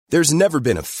There's never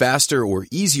been a faster or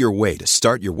easier way to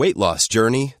start your weight loss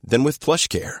journey than with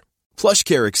PlushCare.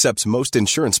 PlushCare accepts most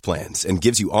insurance plans and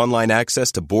gives you online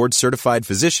access to board-certified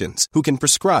physicians who can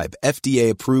prescribe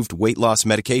FDA-approved weight loss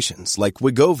medications like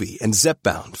Wegovy and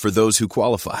Zepbound for those who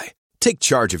qualify. Take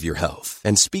charge of your health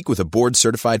and speak with a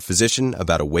board-certified physician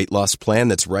about a weight loss plan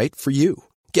that's right for you.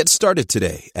 Get started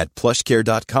today at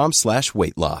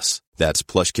plushcare.com/weight loss. That's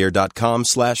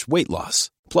plushcare.com/weight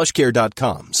loss.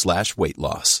 plushcare.com/weight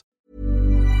loss.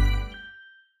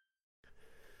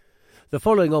 The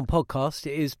following on podcast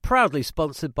is proudly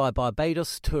sponsored by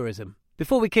Barbados Tourism.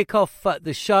 Before we kick off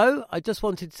the show, I just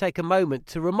wanted to take a moment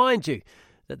to remind you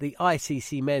that the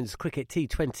ICC Men's Cricket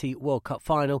T20 World Cup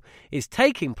Final is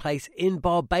taking place in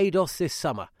Barbados this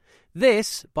summer.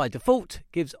 This, by default,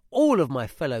 gives all of my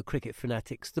fellow cricket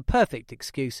fanatics the perfect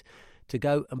excuse to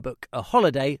go and book a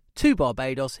holiday to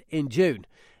Barbados in June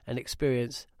and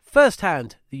experience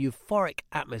firsthand the euphoric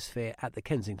atmosphere at the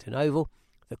Kensington Oval,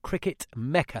 the cricket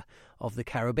mecca of the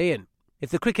Caribbean. If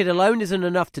the cricket alone isn't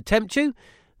enough to tempt you,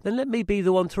 then let me be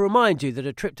the one to remind you that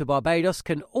a trip to Barbados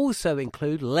can also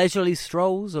include leisurely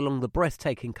strolls along the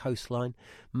breathtaking coastline,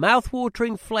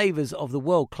 mouth-watering flavours of the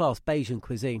world-class Bajan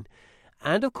cuisine,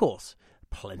 and, of course,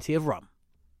 plenty of rum.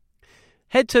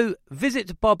 Head to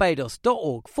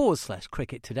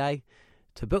visitbarbados.org/cricket today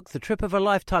to book the trip of a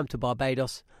lifetime to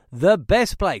Barbados, the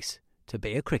best place to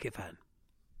be a cricket fan.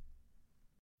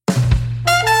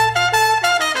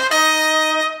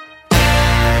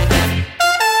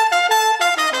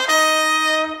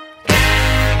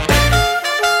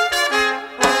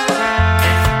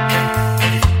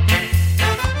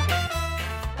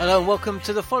 Hello and welcome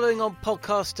to the following on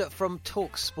podcast from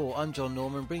TalkSport. I'm John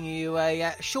Norman, bringing you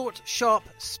a short, sharp,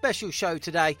 special show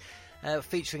today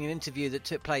featuring an interview that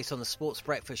took place on the Sports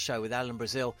Breakfast Show with Alan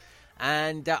Brazil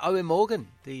and Owen Morgan,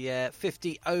 the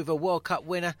 50-over World Cup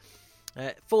winner,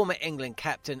 former England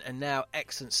captain and now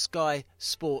excellent Sky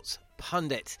Sports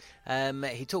pundit.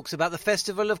 He talks about the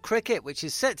Festival of Cricket, which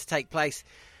is set to take place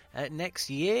next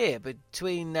year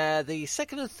between the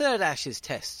second and third Ashes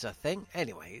tests, I think.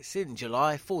 Anyway, it's in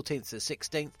July, 14th to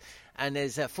 16th, and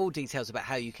there's full details about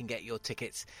how you can get your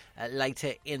tickets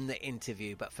later in the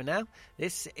interview. But for now,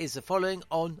 this is the following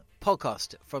on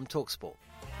podcast from TalkSport.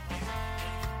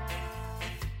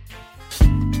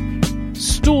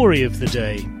 Story of the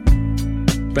day.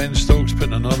 Ben Stokes put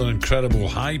in another incredible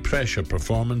high-pressure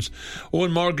performance.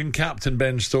 Owen Morgan captained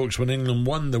Ben Stokes when England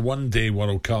won the one-day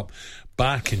World Cup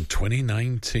back in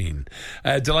 2019.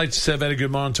 Delighted to say a very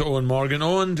good morning to Owen Morgan.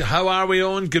 Owen, how are we,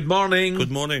 Owen? Good morning.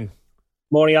 Good morning.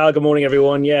 Morning, Al. Good morning,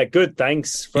 everyone. Yeah, good,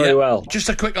 thanks. Very well. Just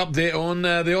a quick update on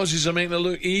the Aussies are making it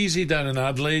look easy down in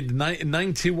Adelaide.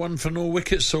 91 for no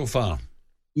wickets so far.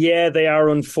 Yeah, they are,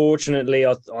 unfortunately.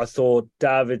 I thought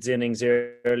David's innings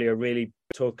earlier really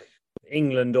took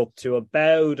England up to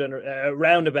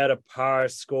around about a par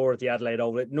score at the Adelaide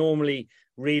Oval. It normally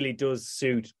really does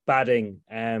suit batting,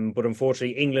 but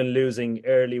unfortunately England losing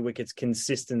early wickets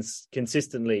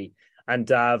consistently, and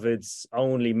David's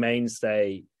only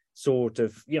mainstay sort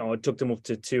of, it took them up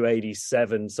to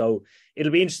 287. So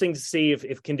it'll be interesting to see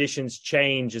if conditions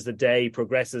change as the day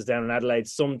progresses down in Adelaide.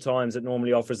 Sometimes it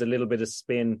normally offers a little bit of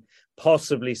spin,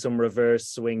 possibly some reverse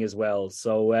swing as well.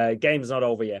 So game's not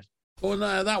over yet. Oh,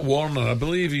 no, that Warner, I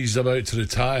believe he's about to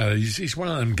retire. He's one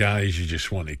of them guys you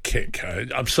just want to kick.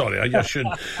 I'm sorry, I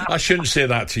shouldn't say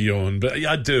that to you, Owen, but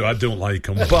I do. I don't like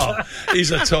him, but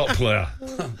he's a top player.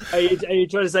 Are you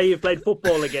trying to say you've played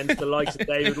football against the likes of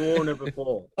David Warner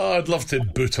before? Oh, I'd love to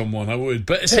boot him one, I would.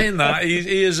 But saying that,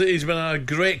 he's been a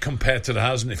great competitor,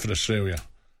 hasn't he, for Australia?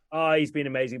 Oh, he's been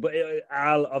amazing. But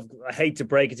Al, I hate to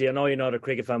break it to you. I know you're not a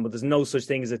cricket fan, but there's no such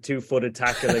thing as a two-footed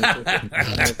tackle in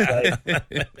cricket.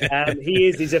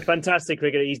 He's a fantastic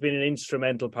cricketer. He's been an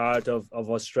instrumental part of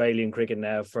Australian cricket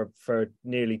now for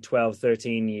nearly 12,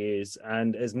 13 years.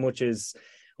 And as much as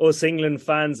us England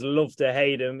fans love to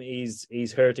hate him,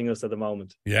 he's hurting us at the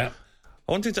moment. Yeah.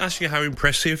 I wanted to ask you how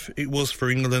impressive it was for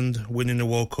England winning the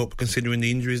World Cup, considering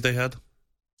the injuries they had.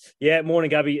 Yeah,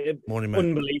 morning, Gabby. Morning, man.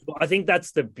 Unbelievable. I think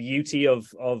that's the beauty of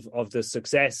the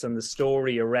success and the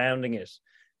story surrounding it,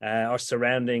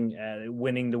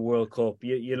 winning the World Cup.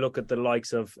 You look at the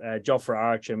likes of Jofra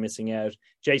Archer missing out,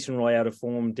 Jason Roy out of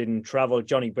form, didn't travel,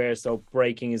 Johnny Bairstow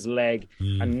breaking his leg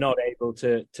and not able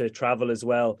to travel as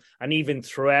well. And even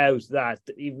throughout that,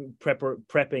 even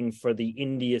prepping for the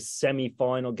India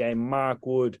semi-final game, Mark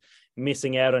Wood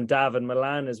missing out on David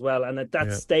Milan as well. And at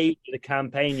that stage of the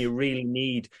campaign, you really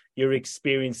need your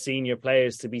experienced senior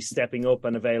players to be stepping up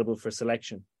and available for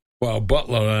selection. Well,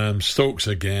 Butler, Stokes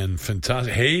again,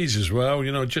 fantastic. Hayes as well,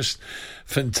 just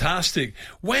fantastic.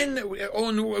 When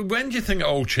do you think it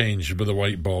all changed with the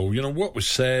white ball? What was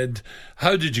said?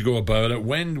 How did you go about it?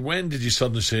 When did you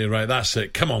suddenly say, right, that's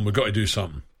it, come on, we've got to do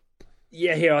something?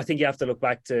 Yeah, here I think you have to look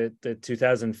back to the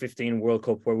 2015 World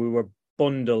Cup where we were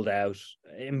bundled out,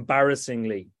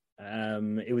 embarrassingly.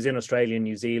 It was in Australia and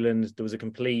New Zealand. There was a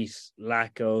complete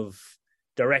lack of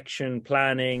direction,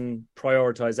 planning,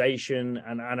 prioritization,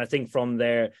 and I think from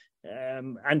there,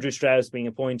 Andrew Strauss being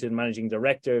appointed managing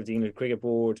director of the England Cricket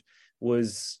Board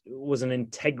was an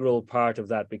integral part of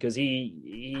that, because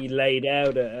he laid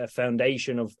out a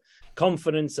foundation of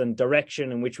confidence and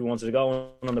direction in which we wanted to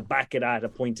go, on the back of that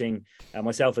appointing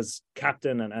myself as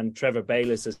captain and Trevor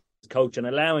Bayliss as coach, and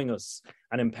allowing us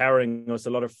and empowering us a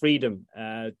lot of freedom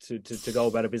to go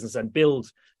about our business and build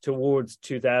towards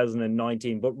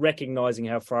 2019, but recognizing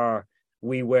how far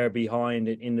we were behind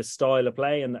in the style of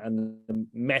play and the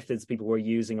methods people were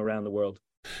using around the world.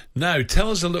 Now, tell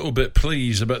us a little bit,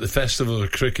 please, about the Festival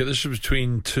of Cricket. This is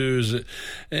between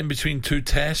two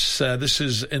tests. This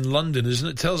is in London, isn't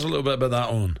it? Tell us a little bit about that,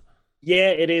 Owen. Yeah,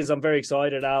 it is. I'm very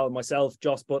excited, Al. Myself,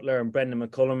 Joss Butler and Brendan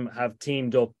McCullum have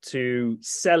teamed up to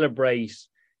celebrate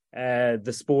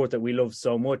the sport that we love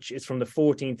so much. It's from the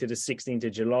 14th to the 16th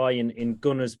of July in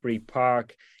Gunnersbury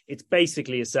Park. It's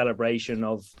basically a celebration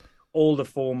of all the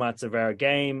formats of our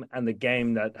game and the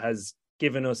game that has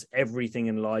given us everything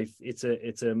in life. It's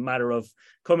a matter of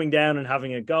coming down and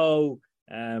having a go,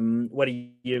 whether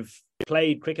you've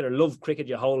played cricket or loved cricket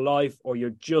your whole life, or you're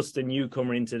just a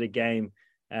newcomer into the game.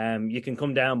 You can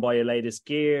come down, buy your latest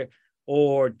gear,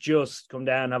 or just come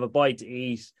down, have a bite to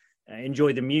eat,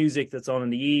 enjoy the music that's on in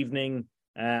the evening,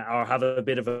 or have a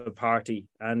bit of a party.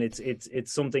 And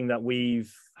it's something that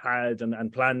we've had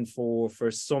and planned for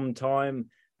some time.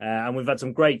 And we've had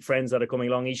some great friends that are coming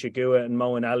along. Isha Gua and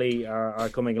Moeen Ali are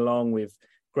coming along with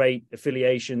great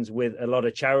affiliations with a lot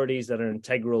of charities that are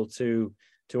integral to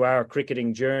our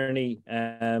cricketing journey.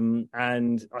 And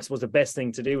I suppose the best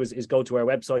thing to do is go to our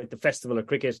website,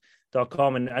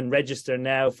 thefestivalofcricket.com, and register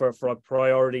now for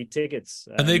priority tickets.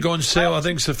 And they go on sale, I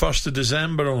think it's the 1st of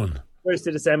December, Owen. 1st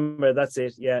of December, that's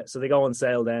it. Yeah, so they go on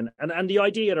sale then. And the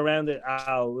idea around it,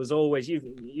 Al, was always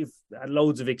you've had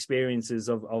loads of experiences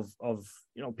of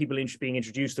people being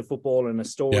introduced to football and a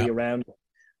story around it.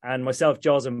 And myself,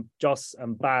 Joss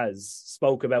and Baz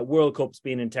spoke about World Cups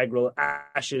being integral,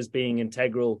 Ashes being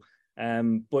integral.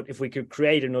 But if we could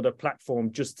create another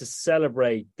platform just to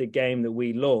celebrate the game that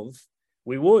we love,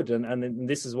 we would. And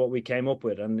this is what we came up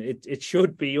with. And it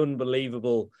should be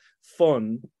unbelievable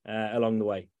fun along the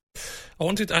way. I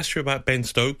wanted to ask you about Ben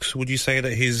Stokes. Would you say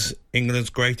that he's England's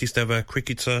greatest ever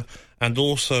cricketer? And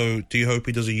also, do you hope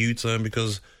he does a U-turn?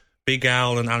 Because Big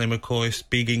Al and Ali McCoy,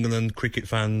 big England cricket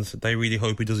fans, they really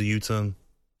hope he does a U-turn.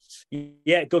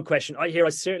 Yeah, good question. I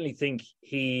certainly think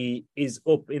he is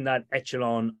up in that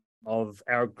echelon of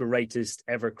our greatest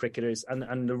ever cricketers.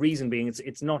 And the reason being,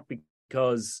 it's not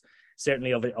because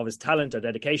certainly of his talent or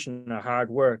dedication or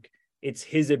hard work. It's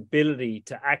his ability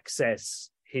to access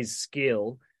his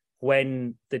skill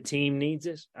when the team needs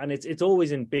it. And it's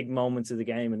always in big moments of the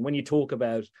game. And when you talk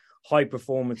about high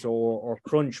performance or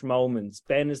crunch moments,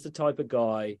 Ben is the type of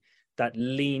guy that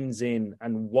leans in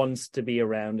and wants to be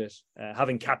around it.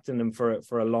 Having captained him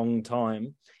for a long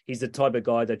time, he's the type of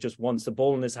guy that just wants the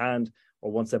ball in his hand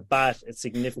or wants a bat at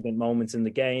significant moments in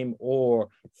the game or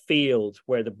field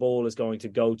where the ball is going to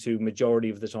go to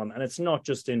majority of the time. And it's not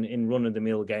just in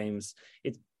run-of-the-mill games.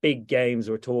 It's big games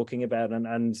we're talking about.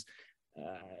 And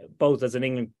both as an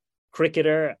England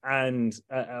cricketer and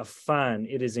a fan,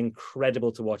 it is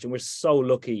incredible to watch. And we're so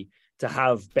lucky to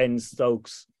have Ben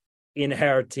Stokes in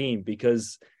our team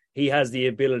because he has the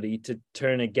ability to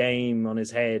turn a game on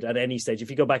his head at any stage. If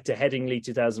you go back to Headingley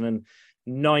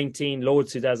 2019,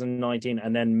 Lords 2019,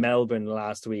 and then Melbourne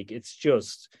last week, it's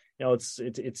just,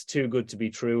 it's too good to be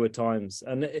true at times.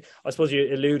 And I suppose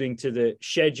you're alluding to the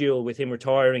schedule with him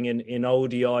retiring in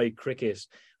ODI cricket.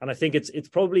 And I think it's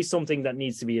probably something that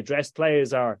needs to be addressed.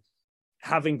 Players are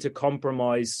having to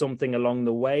compromise something along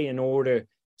the way in order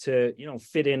to,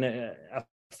 fit in a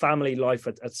family life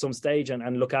at some stage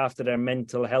and look after their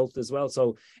mental health as well.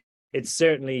 So it's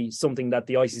certainly something that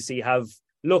the ICC have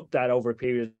looked at over a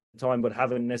period of time, but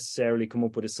haven't necessarily come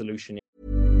up with a solution yet.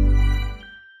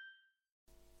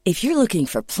 If you're looking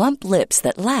for plump lips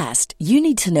that last, you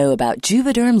need to know about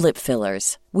Juvederm lip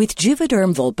fillers. With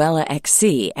Juvederm Volbella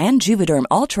XC and Juvederm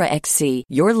Ultra XC,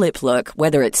 your lip look,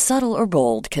 whether it's subtle or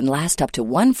bold, can last up to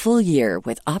 1 full year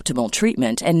with optimal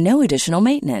treatment and no additional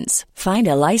maintenance. Find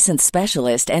a licensed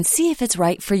specialist and see if it's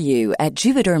right for you at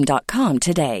Juvederm.com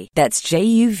today. That's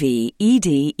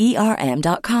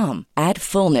JUVEDERM.com. Add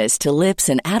fullness to lips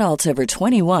in adults over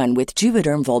 21 with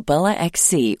Juvederm Volbella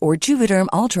XC or Juvederm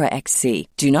Ultra XC.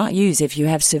 Do not use if you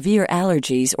have severe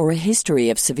allergies or a history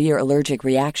of severe allergic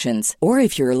reactions, or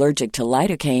if you're allergic to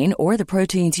lidocaine or the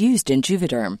proteins used in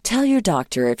Juvederm. Tell your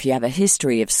doctor if you have a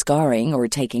history of scarring or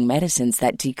taking medicines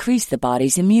that decrease the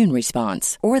body's immune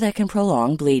response or that can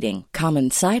prolong bleeding. Common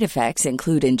side effects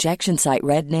include injection site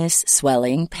redness,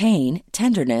 swelling, pain,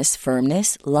 tenderness,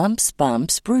 firmness, lumps,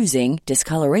 bumps, bruising,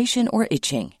 discoloration, or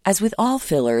itching. As with all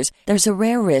fillers, there's a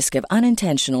rare risk of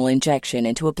unintentional injection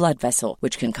into a blood vessel,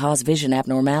 which can cause vision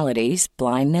abnormalities,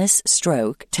 blindness,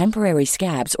 stroke, temporary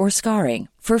scabs, or scarring.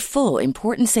 For full,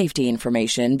 important safety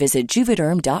information, visit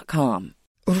Juvederm.com.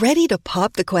 Ready to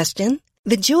pop the question?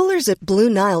 The jewelers at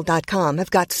BlueNile.com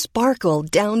have got sparkle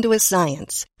down to a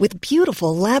science with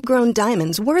beautiful lab-grown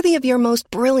diamonds worthy of your most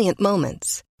brilliant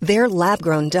moments. Their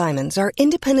lab-grown diamonds are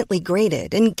independently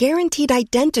graded and guaranteed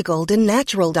identical to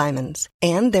natural diamonds,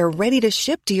 and they're ready to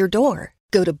ship to your door.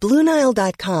 Go to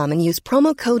BlueNile.com and use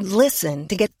promo code LISTEN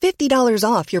to get $50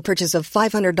 off your purchase of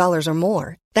 $500 or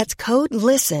more. That's code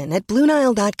LISTEN at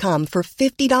BlueNile.com for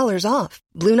 $50 off.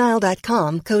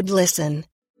 BlueNile.com, code LISTEN.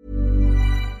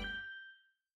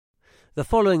 The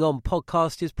following on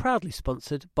podcast is proudly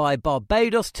sponsored by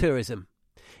Barbados Tourism.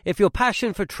 If your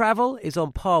passion for travel is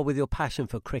on par with your passion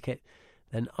for cricket,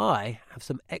 then I have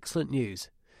some excellent news.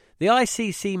 The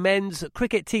ICC Men's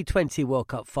Cricket T20 World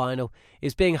Cup Final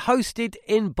is being hosted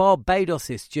in Barbados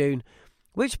this June,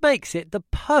 which makes it the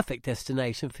perfect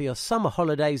destination for your summer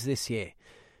holidays this year.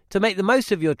 To make the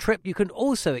most of your trip, you can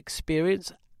also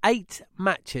experience 8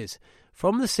 matches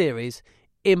from the series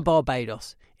in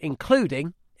Barbados,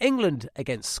 including England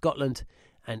against Scotland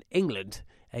and England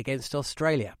against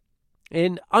Australia.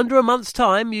 In under a month's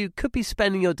time, you could be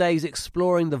spending your days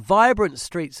exploring the vibrant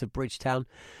streets of Bridgetown,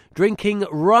 drinking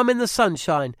rum in the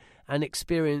sunshine and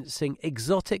experiencing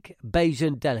exotic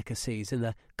Bajan delicacies. In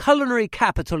the culinary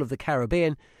capital of the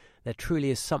Caribbean, there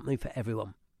truly is something for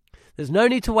everyone. There's no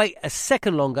need to wait a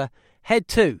second longer. Head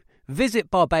to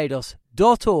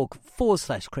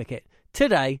visitbarbados.org/cricket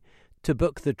today to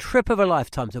book the trip of a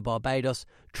lifetime to Barbados.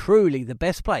 Truly the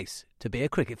best place to be a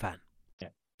cricket fan.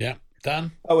 Yeah.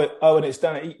 Dan? Owen, it's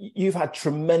Dan. You've had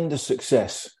tremendous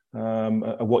success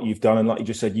at what you've done. And like you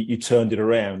just said, you turned it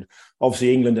around.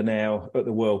 Obviously, England are now at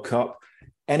the World Cup.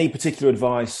 Any particular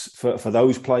advice for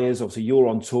those players? Obviously, you're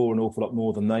on tour an awful lot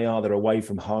more than they are. They're away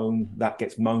from home. That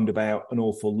gets moaned about an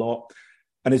awful lot.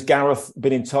 And has Gareth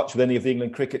been in touch with any of the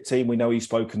England cricket team? We know he's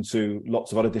spoken to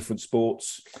lots of other different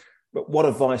sports. But what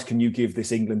advice can you give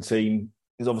this England team?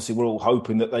 Because obviously we're all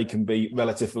hoping that they can be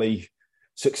relatively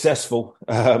successful,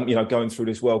 going through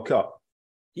this World Cup.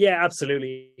 Yeah,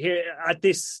 absolutely. Here at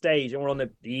this stage, and we're on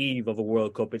the eve of a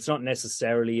World Cup, it's not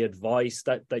necessarily advice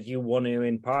that you want to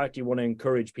impart. You want to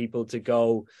encourage people to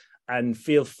go and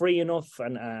feel free enough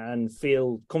and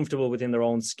feel comfortable within their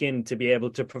own skin to be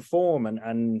able to perform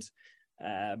and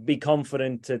be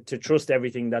confident to trust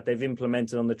everything that they've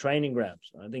implemented on the training ground.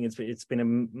 I think it's been a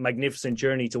magnificent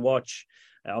journey to watch.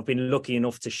 I've been lucky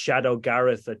enough to shadow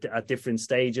Gareth at different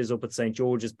stages up at St.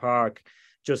 George's Park,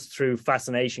 just through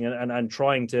fascination and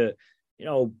trying to,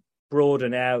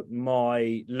 broaden out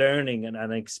my learning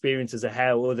and experiences of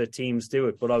how other teams do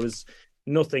it. But I was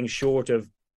nothing short of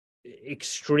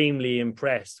extremely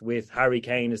impressed with Harry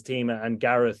Kane, his team, and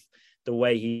Gareth, the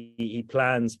way he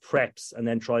plans, preps, and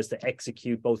then tries to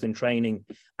execute both in training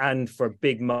and for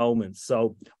big moments.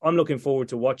 So I'm looking forward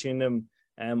to watching them.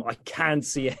 I can't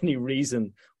see any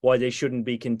reason why they shouldn't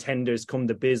be contenders come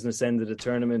the business end of the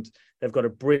tournament. They've got a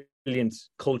brilliant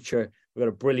culture. We've got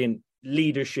a brilliant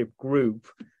leadership group.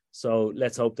 So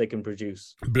let's hope they can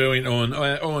produce. Brilliant, Owen.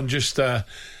 Owen, it's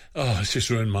just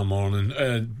ruined my morning.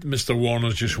 Mr.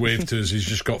 Warner's just waved to us. He's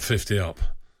just got 50 up.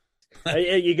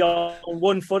 You got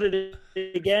one-footed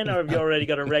again, or have you already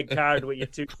got a red card with your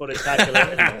 2-footed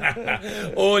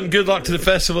tackle? Owen, good luck to the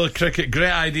Festival of Cricket.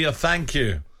 Great idea. Thank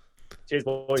you. Cheers,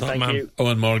 boys. Thank you.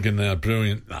 Owen Morgan there,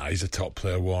 brilliant. He's a top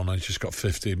player, Warner. He's just got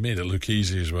 50. Made it look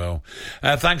easy as well.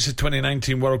 Thanks to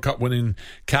 2019 World Cup winning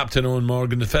captain Owen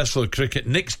Morgan. The Festival of Cricket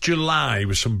next July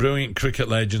with some brilliant cricket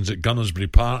legends at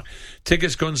Gunnersbury Park.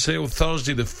 Tickets go on sale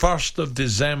Thursday, the 1st of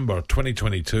December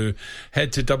 2022.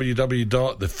 Head to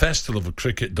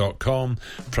www.thefestivalofcricket.com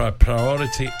for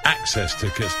priority access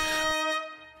tickets.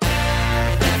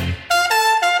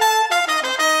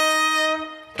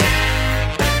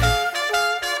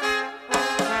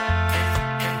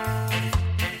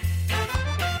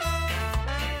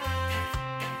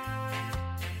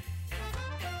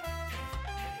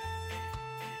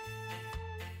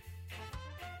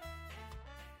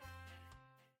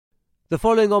 The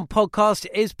following on podcast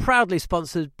is proudly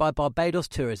sponsored by Barbados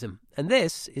Tourism, and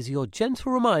this is your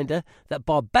gentle reminder that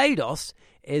Barbados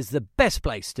is the best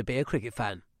place to be a cricket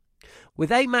fan. With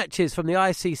 8 matches from the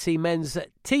ICC Men's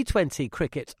T20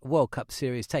 Cricket World Cup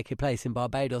Series taking place in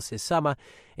Barbados this summer,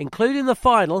 including the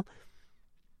final,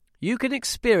 you can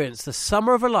experience the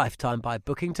summer of a lifetime by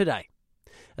booking today.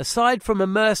 Aside from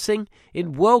immersing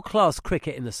in world-class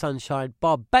cricket in the sunshine,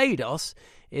 Barbados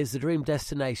is the dream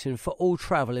destination for all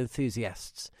travel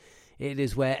enthusiasts. It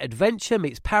is where adventure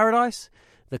meets paradise,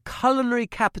 the culinary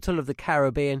capital of the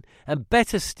Caribbean, and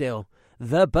better still,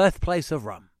 the birthplace of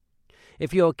rum.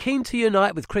 If you're keen to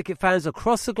unite with cricket fans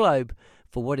across the globe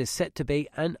for what is set to be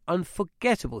an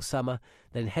unforgettable summer,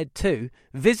 then head to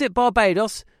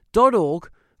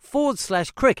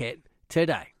visitbarbados.org/cricket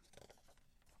today.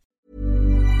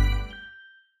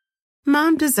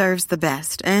 Mom deserves the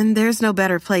best, and there's no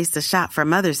better place to shop for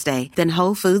Mother's Day than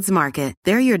Whole Foods Market.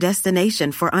 They're your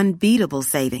destination for unbeatable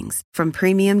savings, from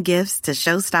premium gifts to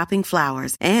show-stopping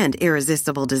flowers and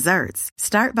irresistible desserts.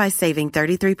 Start by saving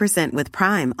 33% with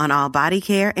Prime on all body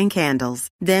care and candles.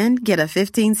 Then get a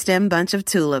 15-stem bunch of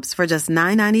tulips for just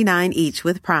 $9.99 each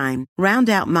with Prime. Round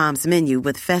out Mom's menu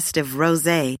with festive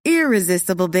rosé,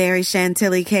 irresistible berry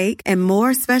chantilly cake, and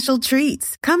more special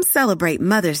treats. Come celebrate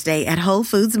Mother's Day at Whole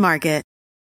Foods Market.